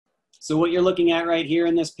So what you're looking at right here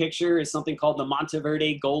in this picture is something called the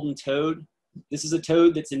Monteverde golden toad. This is a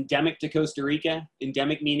toad that's endemic to Costa Rica.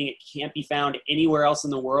 Endemic meaning it can't be found anywhere else in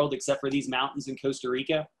the world except for these mountains in Costa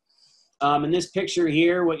Rica. In this picture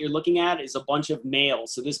here, what you're looking at is a bunch of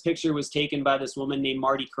males. So this picture was taken by this woman named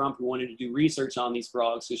Marty Crump who wanted to do research on these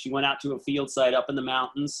frogs. So she went out to a field site up in the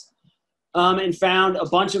mountains and found a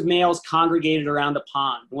bunch of males congregated around a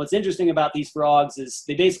pond. And what's interesting about these frogs is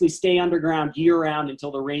they basically stay underground year-round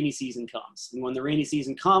until the rainy season comes. And when the rainy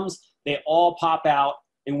season comes, they all pop out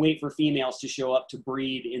and wait for females to show up to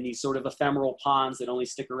breed in these sort of ephemeral ponds that only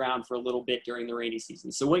stick around for a little bit during the rainy season.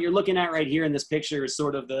 So what you're looking at right here in this picture is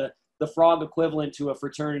sort of the frog equivalent to a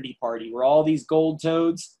fraternity party, where all these gold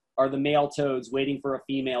toads are the male toads waiting for a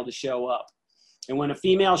female to show up. And when a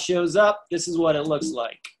female shows up, this is what it looks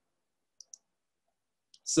like.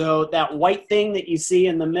 So that white thing that you see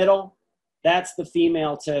in the middle, that's the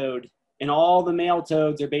female toad. And all the male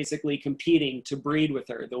toads are basically competing to breed with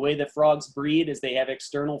her. The way that frogs breed is they have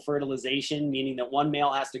external fertilization, meaning that one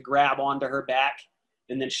male has to grab onto her back,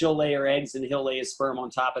 and then she'll lay her eggs and he'll lay his sperm on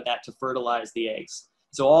top of that to fertilize the eggs.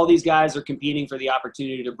 So all these guys are competing for the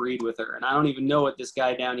opportunity to breed with her. And I don't even know what this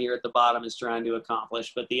guy down here at the bottom is trying to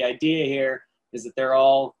accomplish, but the idea here is that they're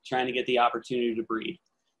all trying to get the opportunity to breed.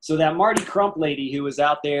 So that Marty Crump lady who was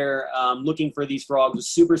out there looking for these frogs was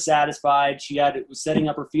super satisfied. She was setting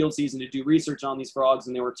up her field season to do research on these frogs,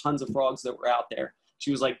 and there were tons of frogs that were out there. She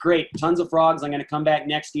was like, great, tons of frogs. I'm going to come back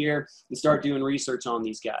next year and start doing research on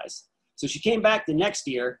these guys. So she came back the next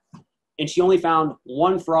year, and she only found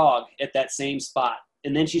one frog at that same spot.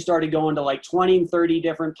 And then she started going to like 20 and 30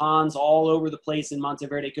 different ponds all over the place in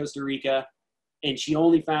Monteverde, Costa Rica, and she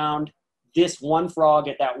only found this one frog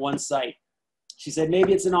at that one site. She said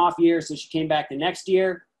maybe it's an off year, so she came back the next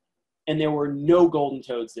year, and there were no golden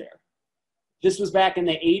toads there. This was back in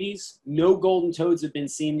the 80s. No golden toads have been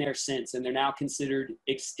seen there since, and they're now considered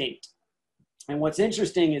extinct. And what's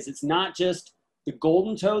interesting is it's not just the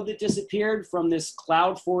golden toad that disappeared from this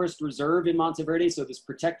cloud forest reserve in Monteverde, so this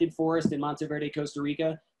protected forest in Monteverde, Costa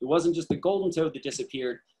Rica. It wasn't just the golden toad that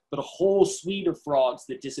disappeared, but a whole suite of frogs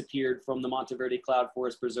that disappeared from the Monteverde Cloud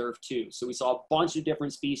Forest Preserve too. So we saw a bunch of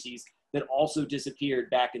different species that also disappeared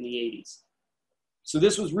back in the 80s. So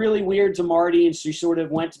this was really weird to Marty, and she sort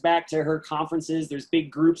of went back to her conferences. There's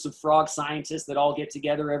big groups of frog scientists that all get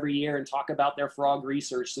together every year and talk about their frog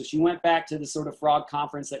research. So she went back to the sort of frog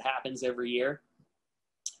conference that happens every year.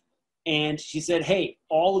 And she said, hey,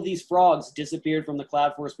 all of these frogs disappeared from the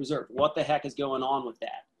Cloud Forest Preserve. What the heck is going on with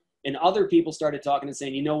that? And other people started talking and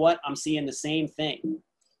saying, you know what? I'm seeing the same thing.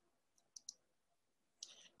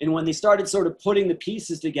 And when they started sort of putting the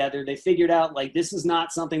pieces together, they figured out like this is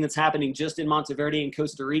not something that's happening just in Monteverde and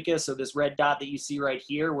Costa Rica. So this red dot that you see right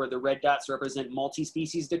here, where the red dots represent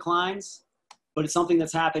multi-species declines, but it's something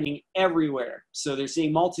that's happening everywhere. So they're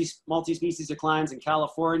seeing multi-species declines in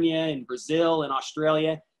California, in Brazil, in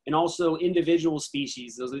Australia, and also individual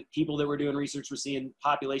species. Those people that were doing research were seeing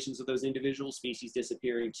populations of those individual species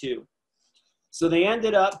disappearing too. So they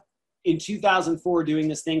ended up in 2004 doing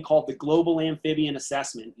this thing called the Global Amphibian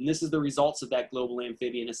Assessment. And this is the results of that Global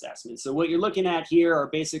Amphibian Assessment. So what you're looking at here are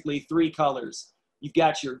basically three colors. You've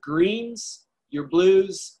got your greens, your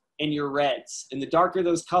blues, and your reds. And the darker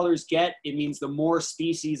those colors get, it means the more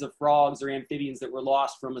species of frogs or amphibians that were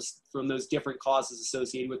lost from those different causes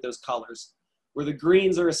associated with those colors. Where the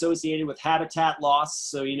greens are associated with habitat loss.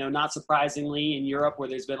 So, you know, not surprisingly in Europe where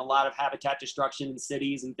there's been a lot of habitat destruction in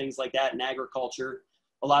cities and things like that in agriculture,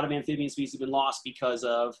 a lot of amphibian species have been lost because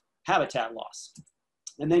of habitat loss.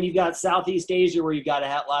 And then you've got Southeast Asia where you've got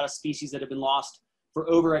a lot of species that have been lost for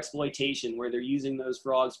overexploitation, where they're using those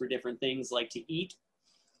frogs for different things like to eat.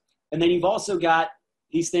 And then you've also got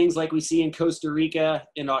these things like we see in Costa Rica,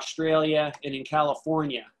 in Australia, and in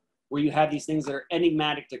California, where you have these things that are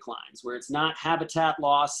enigmatic declines, where it's not habitat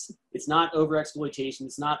loss, it's not overexploitation,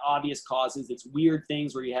 it's not obvious causes, it's weird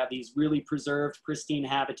things where you have these really preserved, pristine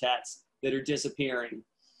habitats that are disappearing.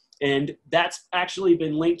 And that's actually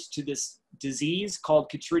been linked to this disease called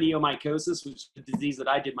chytridiomycosis, which is the disease that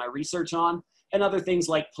I did my research on, and other things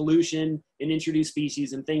like pollution and introduced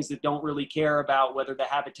species and things that don't really care about whether the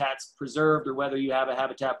habitat's preserved or whether you have a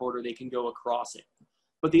habitat border, they can go across it.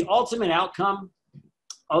 But the ultimate outcome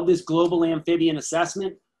of this global amphibian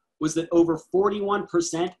assessment was that over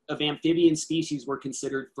 41% of amphibian species were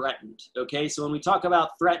considered threatened. Okay, so when we talk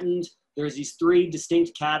about threatened, there's these three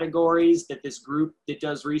distinct categories that this group that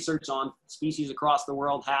does research on species across the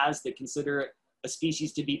world has that consider a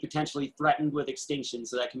species to be potentially threatened with extinction.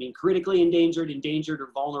 So that can mean critically endangered, endangered,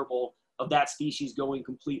 or vulnerable of that species going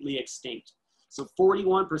completely extinct. So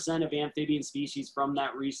 41% of amphibian species from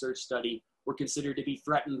that research study were considered to be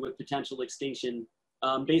threatened with potential extinction,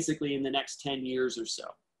 basically in the next 10 years or so.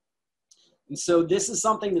 And so this is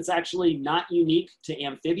something that's actually not unique to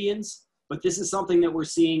amphibians, but this is something that we're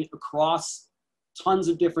seeing across tons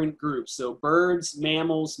of different groups. So birds,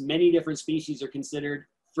 mammals, many different species are considered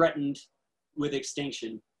threatened with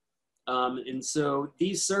extinction. And so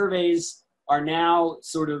these surveys are now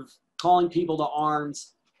sort of calling people to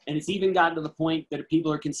arms, and it's even gotten to the point that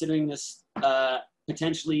people are considering this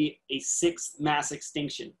potentially a sixth mass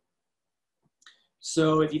extinction.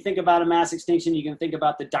 So if you think about a mass extinction, you can think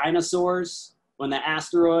about the dinosaurs when the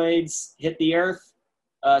asteroids hit the Earth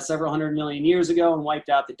several 100 million years ago and wiped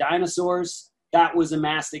out the dinosaurs. That was a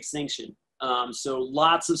mass extinction. So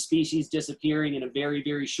lots of species disappearing in a very,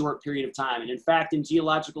 very short period of time. And in fact, in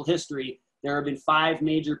geological history, there have been 5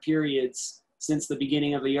 major periods since the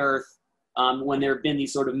beginning of the Earth when there have been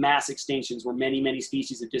these sort of mass extinctions where many, many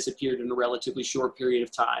species have disappeared in a relatively short period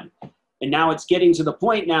of time. And now it's getting to the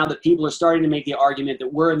point now that people are starting to make the argument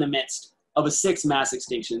that we're in the midst of a 6th mass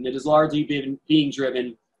extinction that has largely been being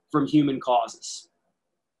driven from human causes.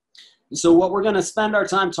 And so what we're going to spend our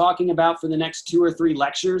time talking about for the next 2 or 3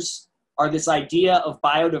 lectures are this idea of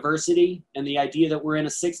biodiversity and the idea that we're in a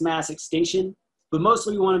 6th mass extinction. But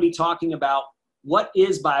mostly we want to be talking about what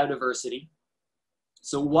is biodiversity.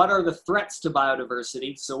 So what are the threats to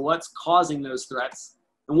biodiversity? So what's causing those threats?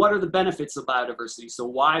 And what are the benefits of biodiversity? So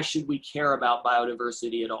why should we care about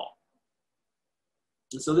biodiversity at all?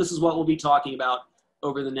 And so this is what we'll be talking about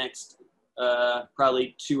over the next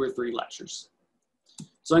probably 2 or 3 lectures.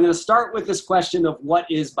 So I'm going to start with this question of what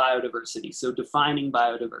is biodiversity? So defining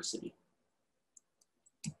biodiversity.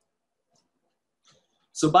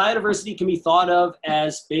 So biodiversity can be thought of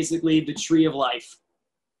as basically the tree of life.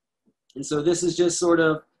 And so this is just sort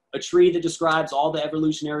of a tree that describes all the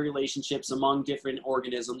evolutionary relationships among different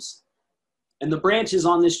organisms. And the branches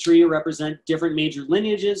on this tree represent different major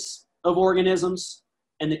lineages of organisms,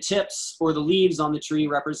 and the tips or the leaves on the tree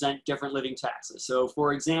represent different living taxa. So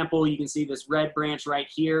for example, you can see this red branch right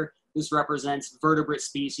here. This represents vertebrate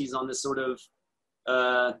species on this sort of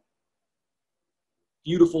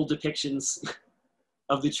beautiful depictions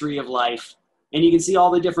of the tree of life. And you can see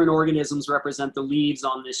all the different organisms represent the leaves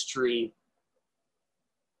on this tree.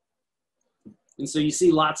 And so you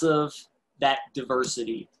see lots of that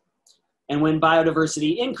diversity. And when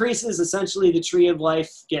biodiversity increases, essentially the tree of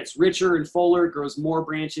life gets richer and fuller, grows more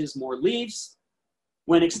branches, more leaves.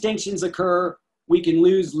 When extinctions occur, we can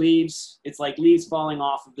lose leaves. It's like leaves falling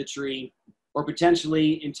off of the tree, or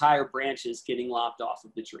potentially entire branches getting lopped off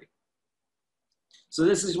of the tree. So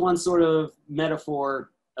this is one sort of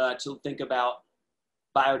metaphor to think about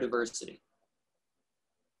biodiversity.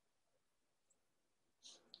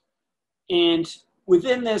 And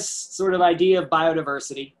within this sort of idea of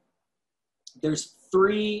biodiversity, there's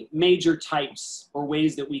 3 major types or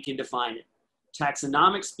ways that we can define it: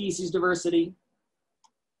 taxonomic species diversity,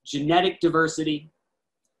 genetic diversity,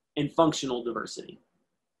 and functional diversity.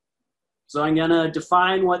 So I'm going to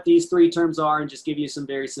define what these 3 terms are and just give you some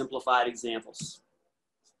very simplified examples.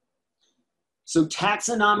 So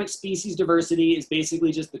taxonomic species diversity is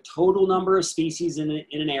basically just the total number of species in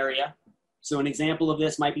an area. So an example of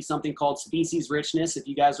this might be something called species richness. If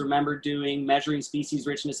you guys remember measuring species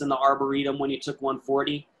richness in the Arboretum when you took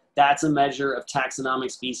 140, that's a measure of taxonomic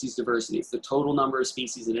species diversity. It's the total number of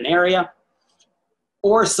species in an area,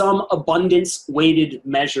 or some abundance weighted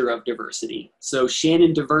measure of diversity. So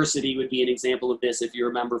Shannon diversity would be an example of this if you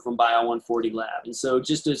remember from Bio 140 lab. And so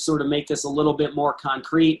just to sort of make this a little bit more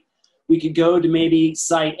concrete, we could go to maybe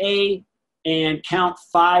site A and count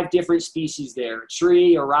 5 different species there: a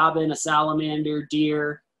tree, a robin, a salamander,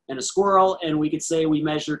 deer, and a squirrel. And we could say we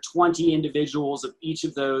measure 20 individuals of each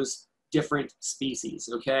of those different species,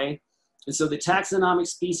 okay? And so the taxonomic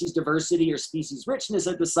species diversity or species richness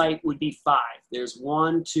at the site would be 5. There's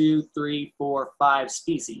 1, 2, 3, 4, 5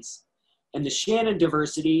 species. And the Shannon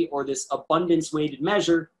diversity, or this abundance weighted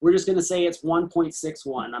measure, we're just going to say it's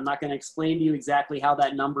 1.61. I'm not going to explain to you exactly how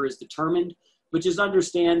that number is determined, but just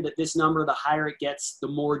understand that this number, the higher it gets, the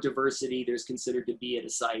more diversity there's considered to be at a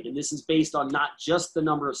site. And this is based on not just the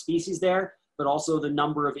number of species there, but also the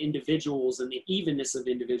number of individuals and the evenness of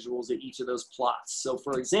individuals at each of those plots. So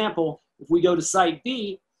for example, if we go to site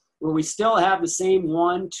B, where we still have the same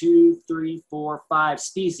 1, 2, 3, 4, 5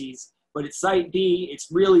 species, but at site B,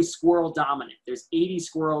 it's really squirrel dominant. There's 80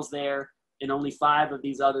 squirrels there and only 5 of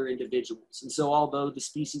these other individuals. And so although the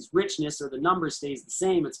species richness or the number stays the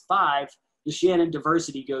same, it's 5, the Shannon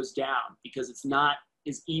diversity goes down because it's not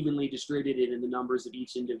as evenly distributed in the numbers of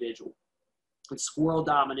each individual. It's squirrel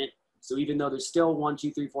dominant. So even though there's still 1,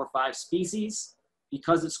 2, 3, 4, 5 species,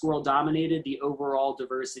 because it's squirrel dominated, the overall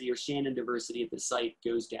diversity or Shannon diversity at the site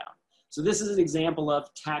goes down. So this is an example of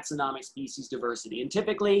taxonomic species diversity. And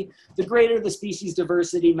typically, the greater the species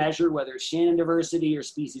diversity measure, whether it's Shannon diversity or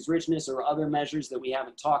species richness or other measures that we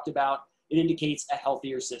haven't talked about, it indicates a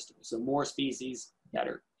healthier system. So more species,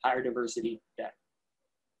 better. Higher diversity, better.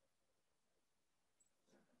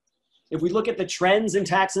 If we look at the trends in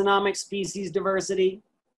taxonomic species diversity,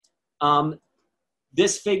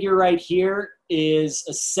 this figure right here is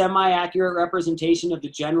a semi-accurate representation of the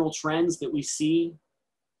general trends that we see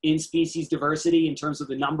in species diversity in terms of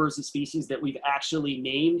the numbers of species that we've actually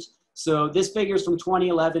named. So this figure is from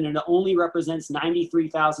 2011 and it only represents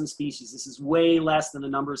 93,000 species. This is way less than the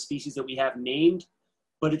number of species that we have named,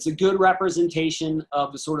 but it's a good representation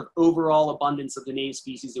of the sort of overall abundance of the named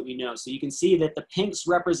species that we know. So you can see that the pinks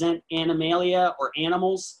represent animalia or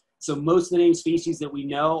animals. So most of the named species that we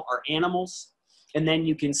know are animals. And then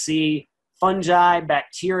you can see fungi,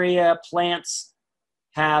 bacteria, plants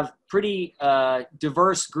have pretty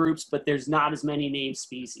diverse groups, but there's not as many named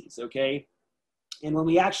species, okay? And when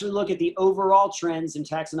we actually look at the overall trends in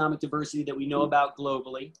taxonomic diversity that we know about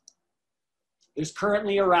globally, there's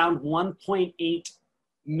currently around 1.8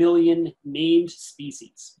 million named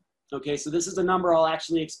species. Okay, so this is a number I'll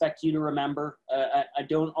actually expect you to remember. I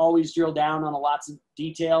don't always drill down on lots of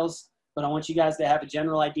details, but I want you guys to have a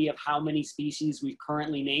general idea of how many species we've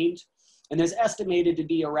currently named. And there's estimated to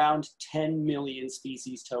be around 10 million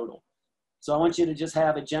species total. So I want you to just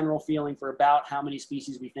have a general feeling for about how many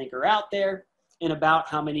species we think are out there and about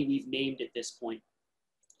how many we've named at this point.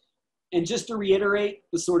 And just to reiterate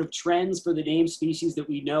the sort of trends for the named species that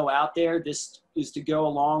we know out there, this is to go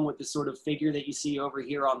along with the sort of figure that you see over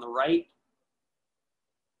here on the right.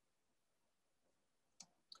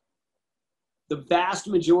 The vast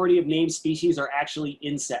majority of named species are actually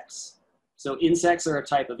insects. So insects are a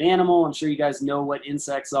type of animal. I'm sure you guys know what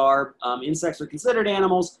insects are. Insects are considered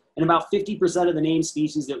animals, and about 50% of the named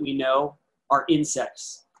species that we know are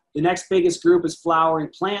insects. The next biggest group is flowering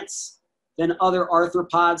plants, then other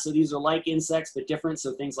arthropods. So these are like insects, but different.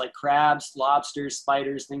 So things like crabs, lobsters,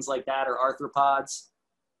 spiders, things like that are arthropods.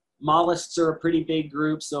 Mollusks are a pretty big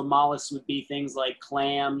group. So mollusks would be things like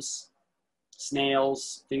clams,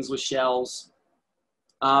 snails, things with shells.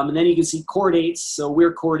 And then you can see chordates. So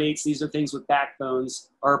we're chordates. These are things with backbones,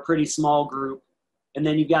 are a pretty small group. And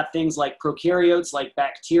then you've got things like prokaryotes, like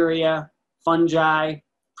bacteria, fungi,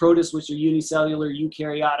 protists, which are unicellular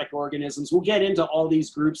eukaryotic organisms. We'll get into all these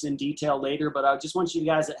groups in detail later, but I just want you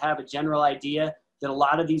guys to have a general idea that a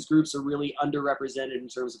lot of these groups are really underrepresented in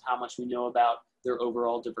terms of how much we know about their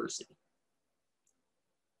overall diversity.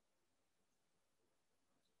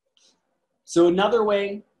 So another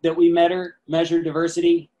way that we measure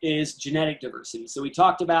diversity is genetic diversity. So we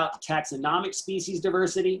talked about taxonomic species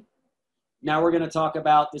diversity. Now we're going to talk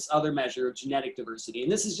about this other measure of genetic diversity.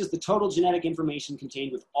 And this is just the total genetic information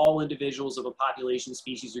contained with all individuals of a population,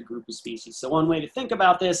 species, or group of species. So one way to think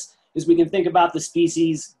about this is we can think about the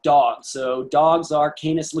species dog. So dogs are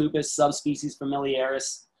Canis lupus, subspecies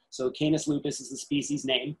familiaris. So Canis lupus is the species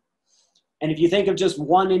name. And if you think of just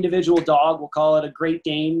one individual dog, we'll call it a Great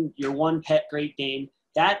Dane, your one pet Great Dane.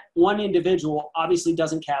 That one individual obviously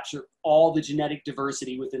doesn't capture all the genetic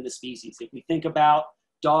diversity within the species. If we think about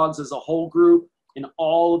dogs as a whole group and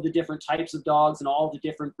all of the different types of dogs and all the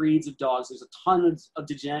different breeds of dogs, there's a ton of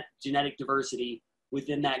genetic diversity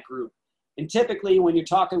within that group. And typically when you're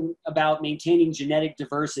talking about maintaining genetic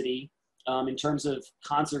diversity in terms of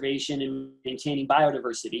conservation and maintaining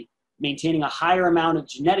biodiversity, maintaining a higher amount of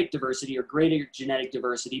genetic diversity or greater genetic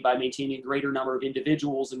diversity by maintaining a greater number of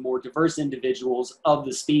individuals and more diverse individuals of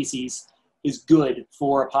the species is good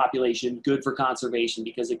for a population, good for conservation,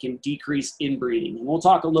 because it can decrease inbreeding. And we'll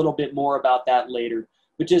talk a little bit more about that later.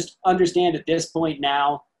 But just understand at this point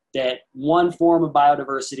now that one form of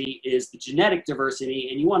biodiversity is the genetic diversity,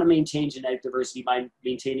 and you want to maintain genetic diversity by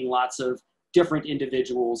maintaining lots of different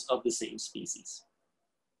individuals of the same species.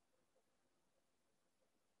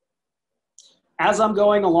 As I'm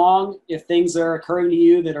going along, if things are occurring to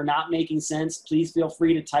you that are not making sense, please feel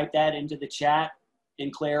free to type that into the chat,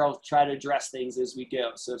 and Claire will try to address things as we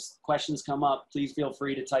go. So if questions come up, please feel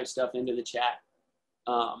free to type stuff into the chat.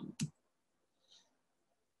 The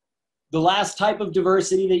last type of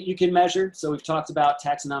diversity that you can measure, so we've talked about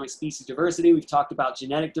taxonomic species diversity, we've talked about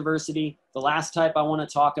genetic diversity. The last type I want to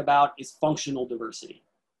talk about is functional diversity.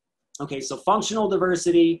 Okay, so functional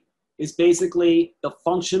diversity is basically the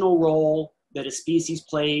functional role that a species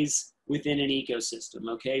plays within an ecosystem,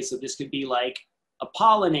 okay? So this could be like a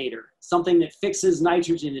pollinator, something that fixes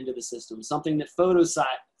nitrogen into the system, something that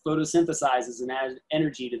photosynthesizes and adds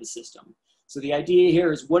energy to the system. So the idea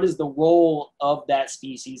here is what is the role of that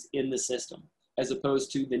species in the system as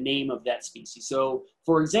opposed to the name of that species. So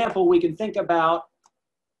for example, we can think about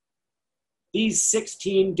these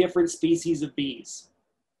 16 different species of bees.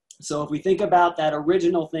 So if we think about that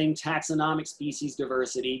original thing, taxonomic species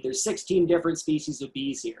diversity, there's 16 different species of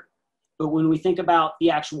bees here. But when we think about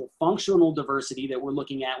the actual functional diversity that we're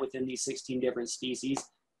looking at within these 16 different species,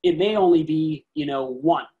 it may only be,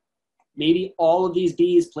 one. Maybe all of these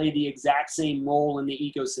bees play the exact same role in the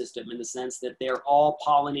ecosystem in the sense that they're all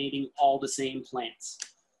pollinating all the same plants.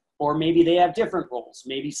 Or maybe they have different roles.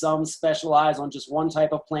 Maybe some specialize on just one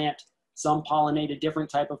type of plant, some pollinate a different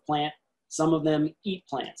type of plant, some of them eat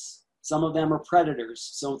plants, some of them are predators.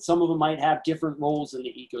 So some of them might have different roles in the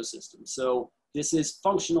ecosystem. So this is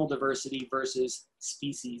functional diversity versus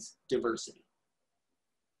species diversity.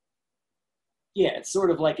 Yeah, it's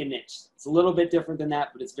sort of like a niche. It's a little bit different than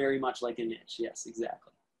that, but it's very much like a niche. Yes,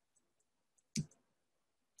 exactly.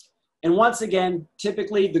 And once again,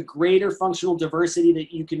 typically the greater functional diversity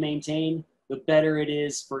that you can maintain, the better it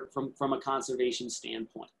is from a conservation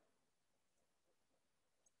standpoint.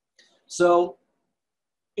 So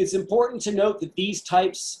it's important to note that these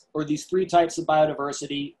types, or these three types of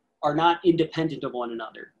biodiversity, are not independent of one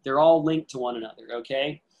another. They're all linked to one another,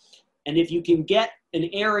 okay? And if you can get an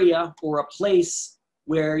area or a place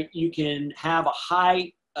where you can have a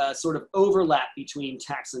high sort of overlap between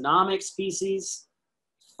taxonomic species,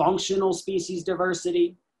 functional species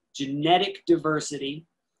diversity, genetic diversity.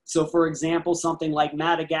 So for example, something like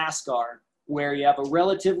Madagascar, where you have a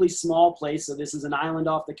relatively small place. So this is an island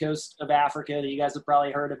off the coast of Africa that you guys have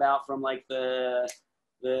probably heard about from like the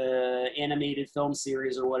animated film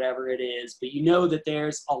series or whatever it is. But you know that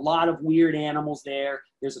there's a lot of weird animals there.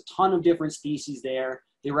 There's a ton of different species there.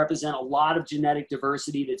 They represent a lot of genetic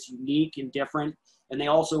diversity that's unique and different. And they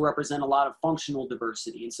also represent a lot of functional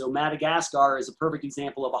diversity. And so Madagascar is a perfect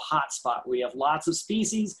example of a hot spot where you have lots of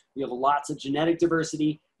species, you have lots of genetic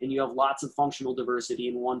diversity, and you have lots of functional diversity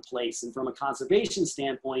in one place. And from a conservation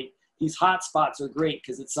standpoint, these hot spots are great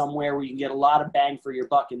because it's somewhere where you can get a lot of bang for your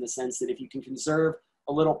buck in the sense that if you can conserve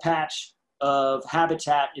a little patch of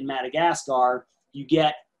habitat in Madagascar, you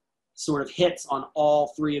get sort of hits on all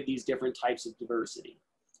three of these different types of diversity.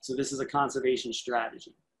 So this is a conservation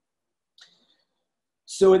strategy.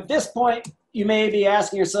 So at this point, you may be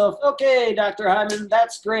asking yourself, okay, Dr. Hyman,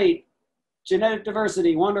 that's great. Genetic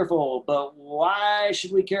diversity, wonderful, but why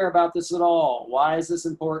should we care about this at all? Why is this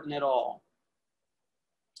important at all?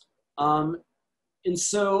 And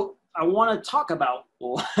so I want to talk about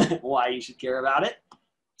why you should care about it.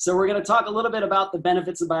 So we're going to talk a little bit about the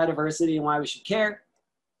benefits of biodiversity and why we should care,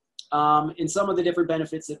 and some of the different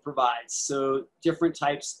benefits it provides. So different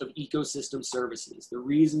types of ecosystem services, the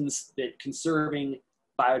reasons that conserving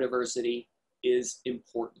biodiversity is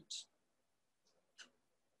important.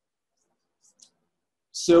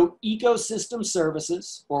 So ecosystem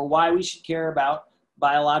services, or why we should care about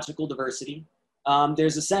biological diversity.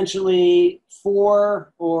 There's essentially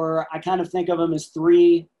four, or I kind of think of them as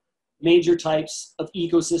three major types of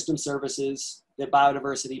ecosystem services that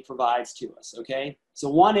biodiversity provides to us, okay? So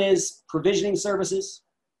one is provisioning services.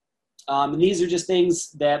 And these are just things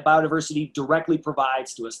that biodiversity directly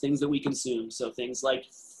provides to us, things that we consume. So things like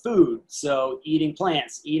food, so eating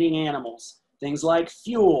plants, eating animals, things like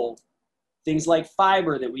fuel, things like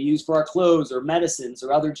fiber that we use for our clothes or medicines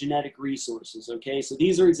or other genetic resources, okay? So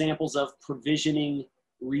these are examples of provisioning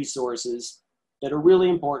resources that are really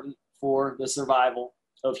important for the survival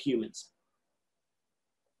of humans.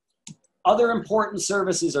 Other important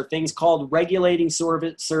services are things called regulating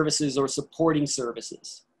services or supporting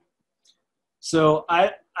services. So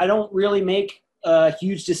I don't really make a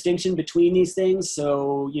huge distinction between these things.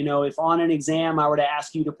 So, you know, if on an exam I were to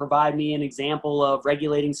ask you to provide me an example of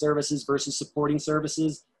regulating services versus supporting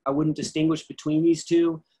services, I wouldn't distinguish between these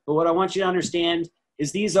two. But what I want you to understand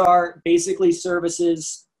is these are basically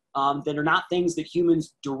services that are not things that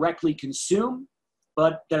humans directly consume,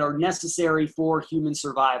 but that are necessary for human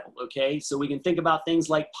survival, okay? So we can think about things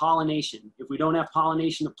like pollination. If we don't have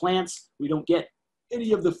pollination of plants, we don't get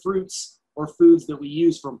any of the fruits or foods that we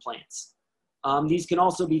use from plants. These can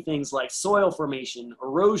also be things like soil formation,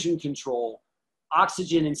 erosion control,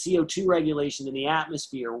 oxygen and CO2 regulation in the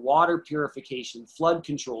atmosphere, water purification, flood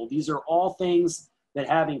control. These are all things that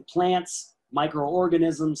having plants,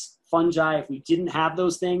 microorganisms, fungi, if we didn't have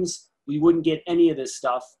those things, we wouldn't get any of this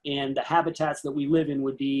stuff, and the habitats that we live in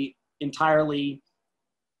would be entirely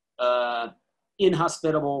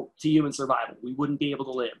inhospitable to human survival. We wouldn't be able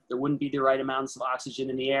to live. There wouldn't be the right amounts of oxygen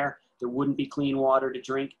in the air. There wouldn't be clean water to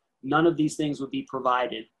drink. None of these things would be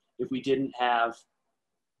provided if we didn't have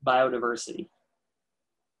biodiversity.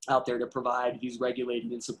 out there to provide these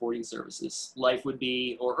regulating and supporting services. Life would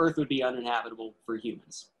be, or Earth would be uninhabitable for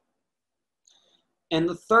humans. And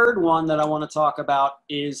the third one that I want to talk about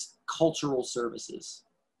is cultural services.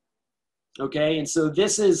 Okay, and so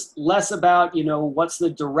this is less about, you know, what's the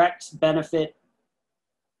direct benefit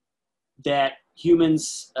that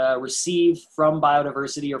humans receive from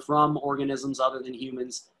biodiversity or from organisms other than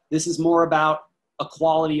humans. This is more about a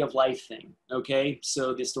quality of life thing, okay?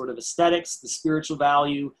 So this sort of aesthetics, the spiritual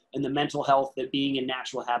value, and the mental health that being in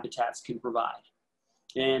natural habitats can provide.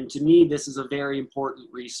 And to me, this is a very important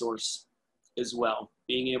resource as well.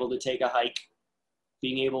 Being able to take a hike,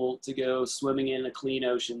 being able to go swimming in a clean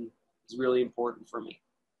ocean is really important for me.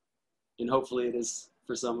 And hopefully it is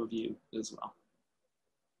for some of you as well.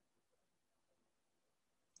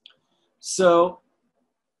 So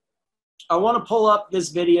I want to pull up this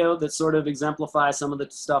video that sort of exemplifies some of the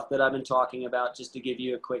stuff that I've been talking about, just to give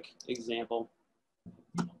you a quick example.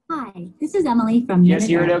 Hi, this is Emily from You guys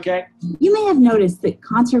hear it okay? You may have noticed that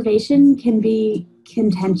conservation can be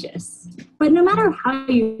contentious, but no matter how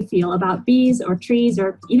you feel about bees or trees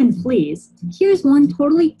or even fleas, here's one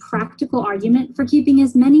totally practical argument for keeping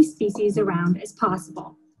as many species around as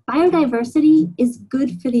possible. Biodiversity is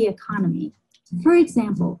good for the economy. For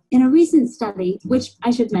example, in a recent study, which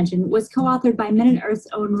I should mention was co-authored by Men on Earth's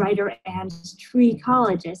own writer and tree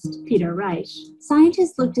ecologist, Peter Reich,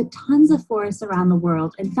 scientists looked at tons of forests around the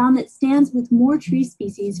world and found that stands with more tree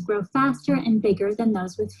species grow faster and bigger than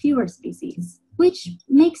those with fewer species, which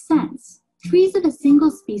makes sense. Trees of a single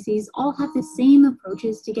species all have the same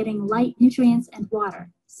approaches to getting light, nutrients, and water,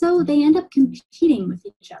 so they end up competing with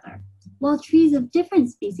each other, while trees of different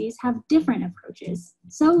species have different approaches,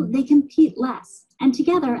 so they compete less, and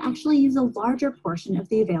together actually use a larger portion of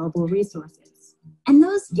the available resources. And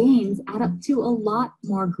those gains add up to a lot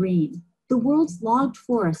more green. The world's logged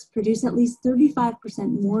forests produce at least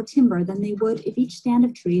 35% more timber than they would if each stand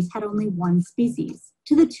of trees had only one species,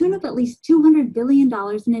 to the tune of at least $200 billion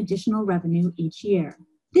in additional revenue each year.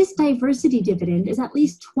 This diversity dividend is at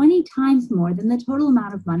least 20 times more than the total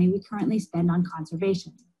amount of money we currently spend on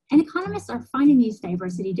conservation. And economists are finding these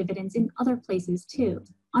diversity dividends in other places too.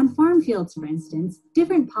 On farm fields, for instance,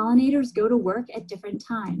 different pollinators go to work at different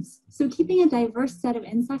times. So keeping a diverse set of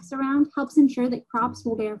insects around helps ensure that crops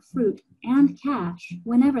will bear fruit and cash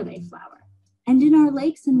whenever they flower. And in our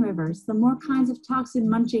lakes and rivers, the more kinds of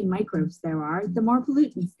toxin-munching microbes there are, the more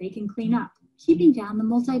pollutants they can clean up, keeping down the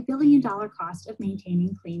multi-billion-dollar cost of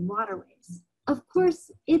maintaining clean waterways. Of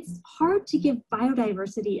course, it's hard to give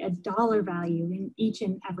biodiversity a dollar value in each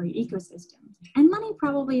and every ecosystem, and money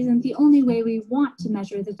probably isn't the only way we want to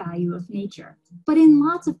measure the value of nature. But in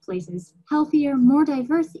lots of places, healthier, more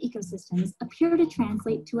diverse ecosystems appear to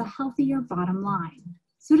translate to a healthier bottom line.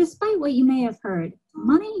 So despite what you may have heard,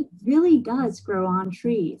 money really does grow on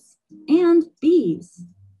trees. And bees.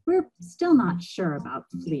 We're still not sure about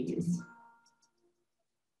fleas.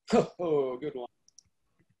 Oh, good one.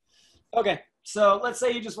 Okay, so let's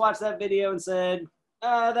say you just watched that video and said,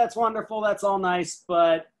 that's wonderful, that's all nice,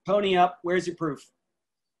 but pony up, where's your proof?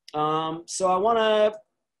 So I want to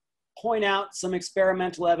point out some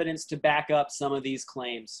experimental evidence to back up some of these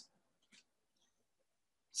claims.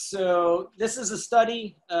 So this is a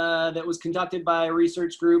study that was conducted by a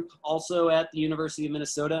research group also at the University of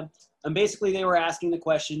Minnesota. And basically they were asking the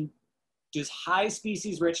question, does high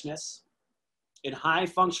species richness and high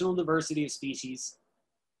functional diversity of species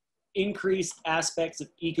increase aspects of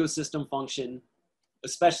ecosystem function,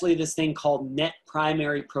 especially this thing called net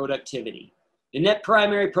primary productivity? And net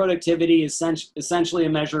primary productivity is essentially a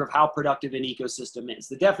measure of how productive an ecosystem is.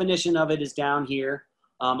 The definition of it is down here.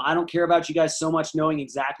 I don't care about you guys so much knowing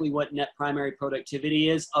exactly what net primary productivity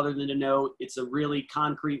is, other than to know it's a really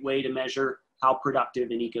concrete way to measure how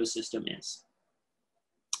productive an ecosystem is.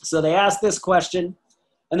 So they asked this question,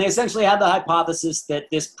 and they essentially had the hypothesis that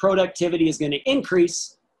this productivity is going to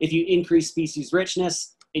increase if you increase species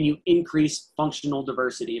richness and you increase functional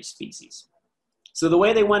diversity of species. So the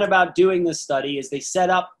way they went about doing this study is they set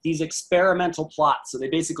up these experimental plots. So they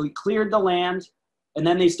basically cleared the land, and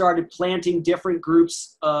then they started planting different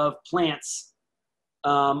groups of plants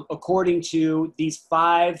according to these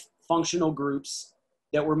 5 functional groups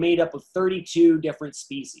that were made up of 32 different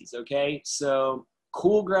species, okay? So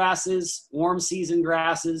cool grasses, warm season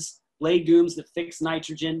grasses, legumes that fix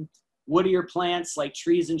nitrogen, woodier plants like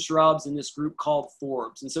trees and shrubs in this group called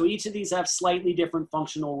forbs. And so each of these have slightly different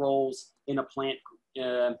functional roles in a plant,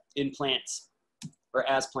 in plants, or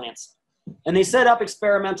as plants. And they set up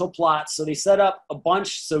experimental plots. So they set up a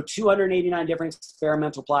bunch, so 289 different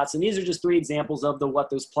experimental plots. And these are just 3 examples of what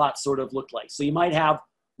those plots sort of look like. So you might have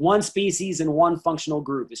one species in one functional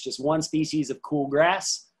group. It's just one species of cool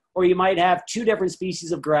grass, or you might have 2 different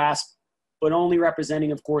species of grass, but only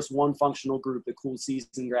representing, of course, one functional group, the cool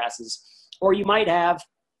season grasses. Or you might have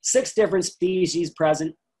 6 different species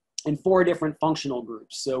present in 4 different functional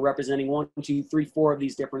groups, so representing 1, 2, 3, 4 of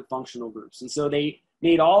these different functional groups. And so they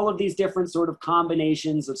made all of these different sort of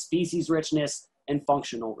combinations of species richness and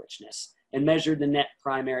functional richness and measured the net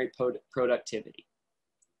primary productivity.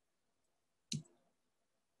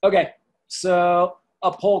 Okay, so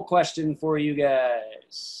a poll question for you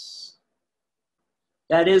guys.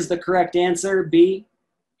 That is the correct answer, B.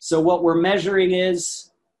 So what we're measuring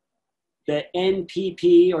is the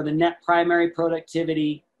NPP, or the net primary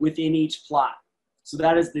productivity, within each plot. So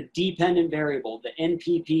that is the dependent variable. The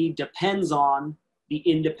NPP depends on the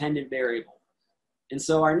independent variable. And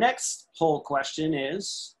so our next poll question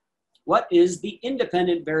is, what is the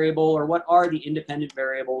independent variable, or what are the independent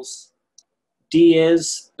variables? D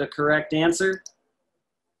is the correct answer.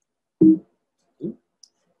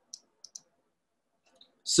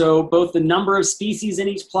 So both the number of species in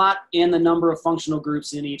each plot and the number of functional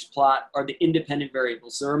groups in each plot are the independent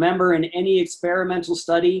variables. So remember, in any experimental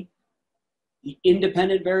study, the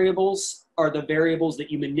independent variables are the variables that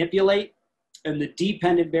you manipulate, and the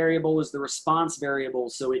dependent variable is the response variable.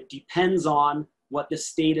 So it depends on what the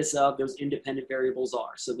status of those independent variables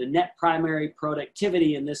are. So the net primary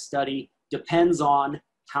productivity in this study depends on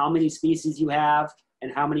how many species you have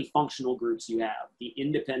and how many functional groups you have, the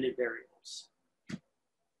independent variables.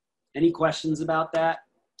 Any questions about that?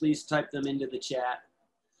 Please type them into the chat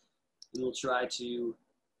and we'll try to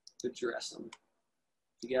address them.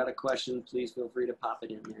 If you got a question, please feel free to pop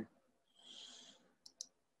it in there.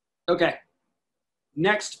 Okay,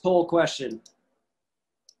 next poll question.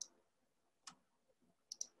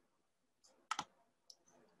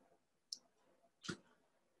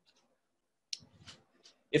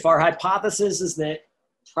 If our hypothesis is that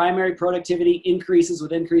primary productivity increases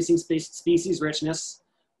with increasing species richness,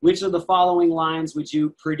 which of the following lines would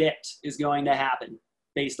you predict is going to happen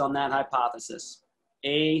based on that hypothesis?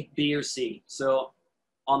 A, B, or C? So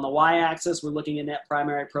on the y-axis, we're looking at net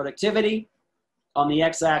primary productivity. On the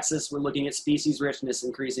x-axis, we're looking at species richness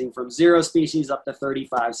increasing from 0 species up to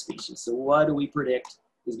 35 species. So what do we predict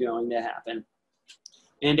is going to happen?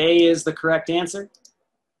 And A is the correct answer.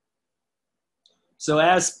 So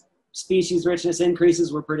as species richness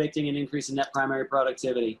increases, we're predicting an increase in net primary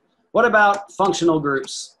productivity. What about functional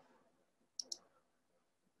groups?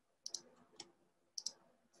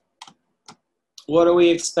 What do we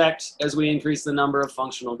expect as we increase the number of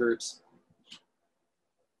functional groups?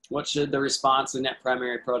 What should the response to net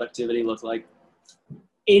primary productivity look like?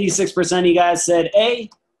 86% of you guys said A.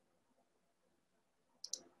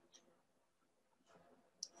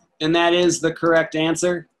 And that is the correct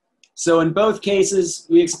answer. So in both cases,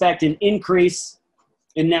 we expect an increase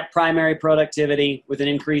in net primary productivity with an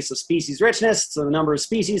increase of species richness, so the number of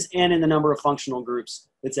species, and in the number of functional groups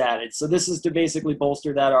that's added. So this is to basically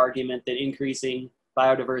bolster that argument that increasing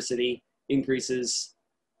biodiversity increases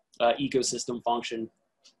ecosystem function.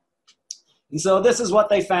 And so this is what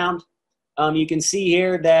they found. You can see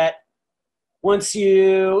here that as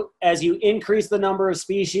you increase the number of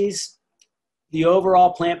species, the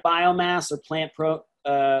overall plant biomass or plant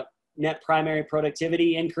net primary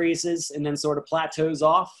productivity increases and then sort of plateaus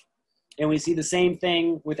off. And we see the same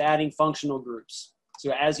thing with adding functional groups.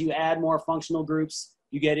 So as you add more functional groups,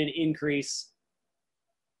 you get an increase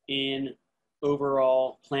in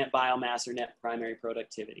overall plant biomass or net primary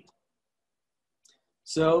productivity.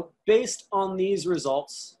 So based on these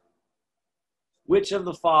results, which of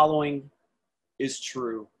the following is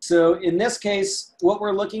true? So in this case, what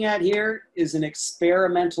we're looking at here is an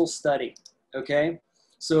experimental study, okay?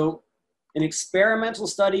 So an experimental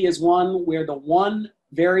study is one where the one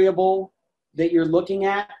variable that you're looking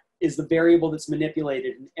at is the variable that's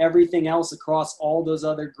manipulated, and everything else across all those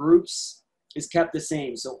other groups is kept the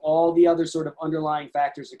same. So all the other sort of underlying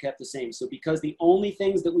factors are kept the same. So because the only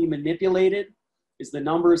things that we manipulated is the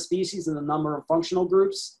number of species and the number of functional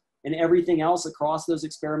groups, and everything else across those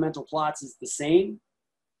experimental plots is the same,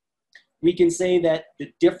 we can say that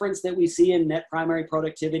the difference that we see in net primary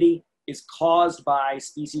productivity is caused by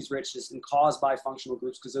species richness and caused by functional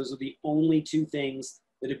groups, because those are the only 2 things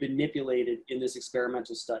that have been manipulated in this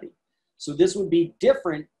experimental study. So this would be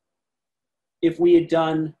different if we had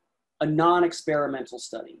done a non-experimental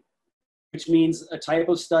study, which means a type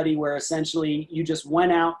of study where essentially you just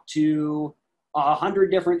went out to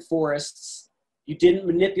 100 different forests, you didn't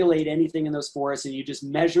manipulate anything in those forests, and you just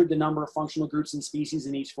measured the number of functional groups and species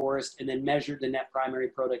in each forest and then measured the net primary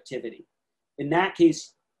productivity. In that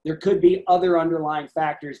case, there could be other underlying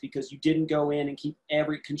factors because you didn't go in and keep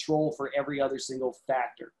every control for every other single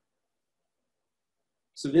factor.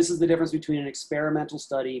 So this is the difference between an experimental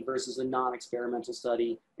study versus a non-experimental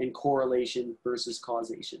study, and correlation versus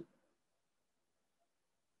causation.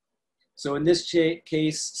 So in this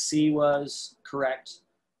case, C was correct.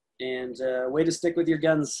 And way to stick with your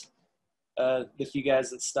guns, the few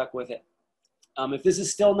guys that stuck with it. If this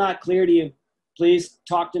is still not clear to you, please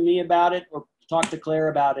talk to me about it or talk to Claire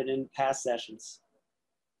about it in past sessions.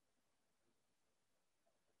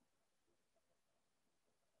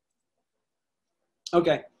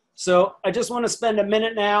 Okay, so I just want to spend a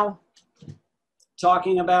minute now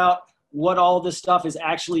talking about what all this stuff is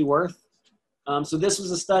actually worth. So this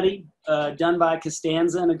was a study done by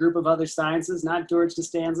Costanza and a group of other sciences, not George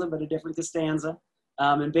Costanza, but a different Costanza.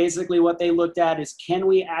 And basically what they looked at is, can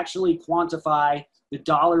we actually quantify the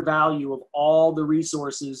dollar value of all the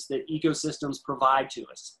resources that ecosystems provide to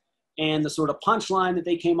us? And the sort of punchline that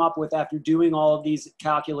they came up with after doing all of these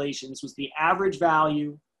calculations was the average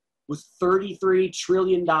value was $33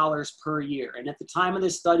 trillion per year. And at the time of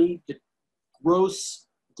this study, the gross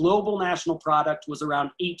global national product was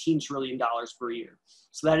around $18 trillion per year.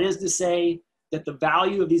 So that is to say that the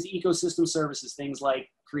value of these ecosystem services, things like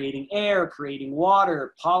creating air, creating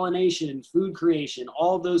water, pollination, food creation,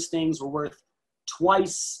 all of those things were worth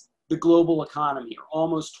twice the global economy, or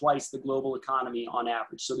almost twice the global economy on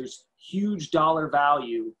average. So there's huge dollar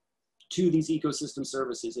value to these ecosystem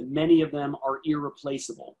services, and many of them are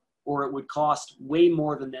irreplaceable, or it would cost way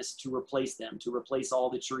more than this to replace them, to replace all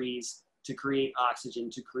the trees, to create oxygen,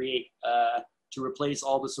 to create, to replace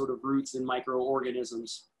all the sort of roots and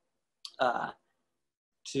microorganisms,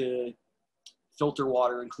 to filter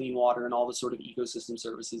water and clean water and all the sort of ecosystem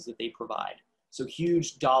services that they provide. So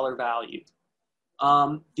huge dollar value.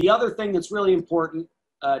 The other thing that's really important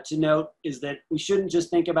to note is that we shouldn't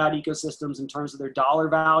just think about ecosystems in terms of their dollar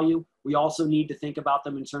value. We also need to think about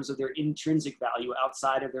them in terms of their intrinsic value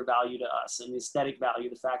outside of their value to us, and the aesthetic value,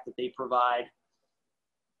 the fact that they provide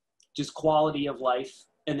just quality of life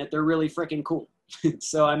and that they're really freaking cool.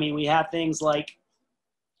 So, I mean, we have things like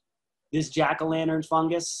this jack-o'-lantern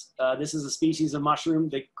fungus. This is a species of mushroom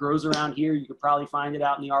that grows around here. You could probably find it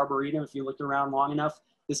out in the arboretum if you looked around long enough.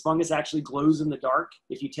 This fungus actually glows in the dark.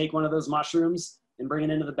 If you take one of those mushrooms and bring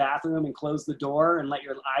it into the bathroom and close the door and let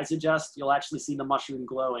your eyes adjust, you'll actually see the mushroom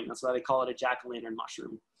glowing. That's why they call it a jack-o'-lantern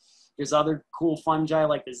mushroom. There's other cool fungi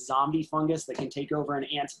like this zombie fungus that can take over an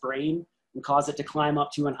ant's brain and cause it to climb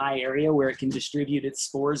up to a high area where it can distribute its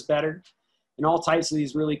spores better. And all types of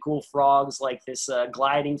these really cool frogs like this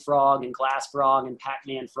gliding frog and glass frog and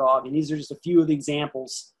Pac-Man frog. And these are just a few of the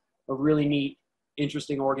examples of really neat,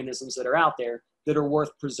 interesting organisms that are out there that are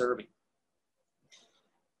worth preserving.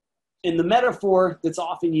 And the metaphor that's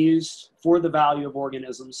often used for the value of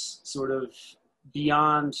organisms, sort of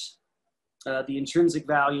beyond the intrinsic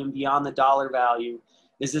value and beyond the dollar value,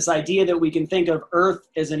 is this idea that we can think of Earth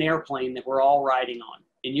as an airplane that we're all riding on,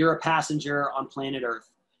 and you're a passenger on planet Earth.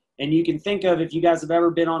 And you can think of, if you guys have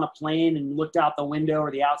ever been on a plane and looked out the window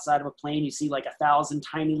or the outside of a plane, you see like 1,000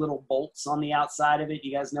 tiny little bolts on the outside of it.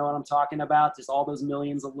 You guys know what I'm talking about? Just all those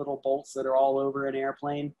millions of little bolts that are all over an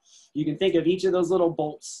airplane. You can think of each of those little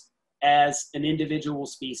bolts as an individual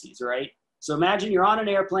species, right? So imagine you're on an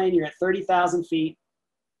airplane, you're at 30,000 feet,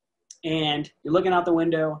 and you're looking out the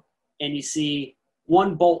window and you see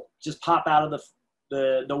one bolt just pop out of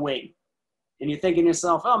the wing. And you're thinking to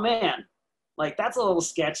yourself, oh man, like that's a little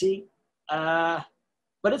sketchy, but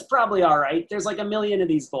it's probably all right. There's like 1 million of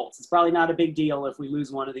these bolts. It's probably not a big deal if we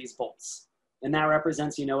lose one of these bolts. And that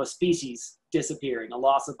represents, you know, a species disappearing, a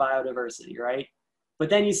loss of biodiversity, right? But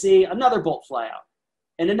then you see another bolt fly out,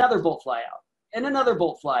 and another bolt fly out, and another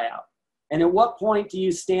bolt fly out. And at what point do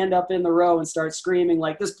you stand up in the row and start screaming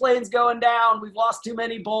like, this plane's going down, we've lost too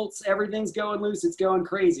many bolts, everything's going loose, it's going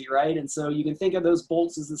crazy, right? And so you can think of those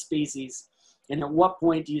bolts as the species. And at what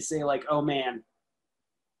point do you say like, oh man,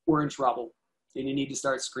 we're in trouble, and you need to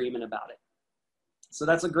start screaming about it? So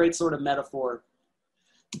that's a great sort of metaphor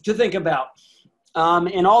to think about.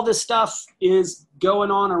 And all this stuff is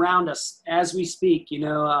going on around us as we speak. You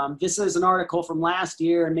know, this is an article from last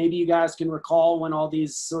year, and maybe you guys can recall when all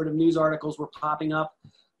these sort of news articles were popping up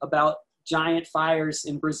about giant fires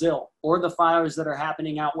in Brazil, or the fires that are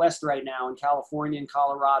happening out west right now in California and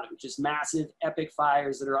Colorado, just massive, epic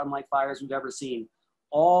fires that are unlike fires we've ever seen.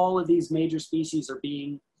 All of these major species are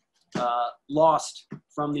being lost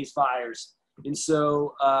from these fires. And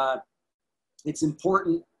so it's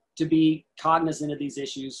important to be cognizant of these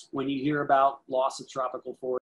issues when you hear about loss of tropical forests.